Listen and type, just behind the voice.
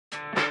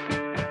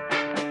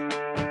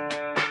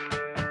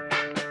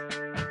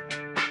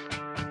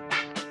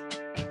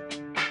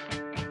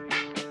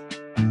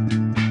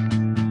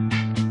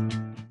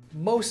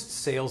Most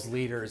sales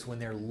leaders, when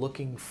they're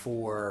looking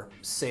for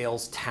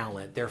sales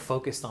talent, they're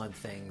focused on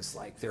things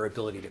like their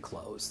ability to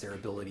close, their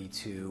ability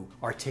to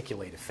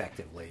articulate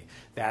effectively,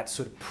 that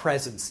sort of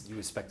presence that you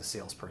expect a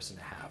salesperson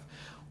to have.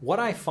 What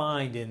I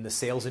find in the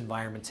sales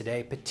environment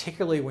today,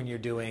 particularly when you're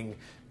doing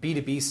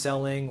B2B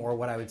selling or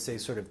what I would say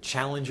sort of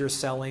challenger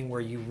selling,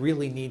 where you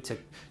really need to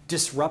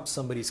disrupt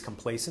somebody's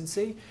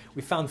complacency,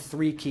 we found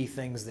three key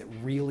things that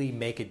really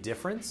make a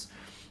difference.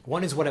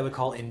 One is what I would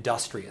call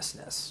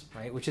industriousness,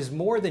 right? Which is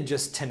more than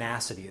just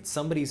tenacity. It's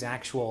somebody's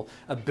actual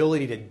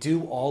ability to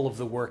do all of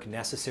the work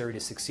necessary to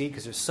succeed,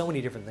 because there's so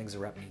many different things a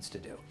rep needs to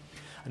do.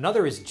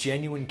 Another is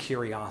genuine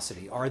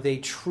curiosity. Are they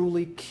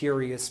truly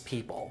curious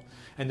people?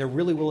 And they're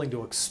really willing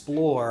to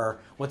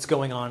explore what's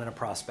going on in a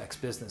prospect's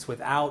business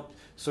without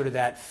sort of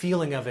that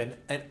feeling of an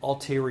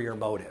ulterior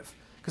motive.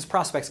 Because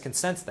prospects can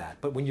sense that,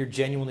 but when you're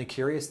genuinely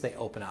curious, they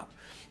open up.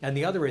 And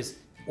the other is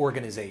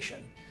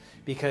organization.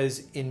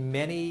 Because in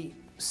many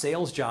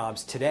sales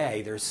jobs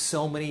today, there's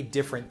so many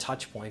different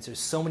touch points, there's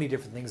so many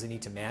different things they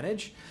need to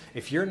manage.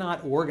 If you're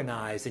not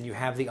organized and you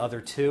have the other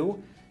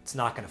two, it's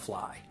not going to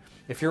fly.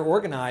 If you're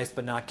organized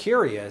but not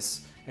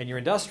curious and you're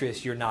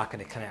industrious, you're not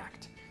going to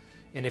connect.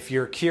 And if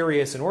you're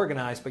curious and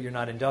organized but you're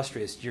not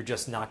industrious, you're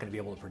just not going to be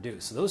able to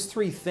produce. So those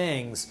three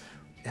things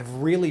have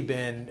really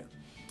been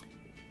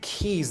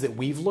keys that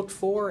we've looked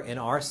for in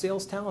our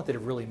sales talent that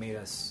have really made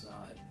us,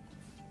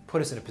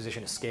 put us in a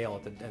position to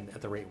scale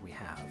at the rate we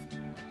have.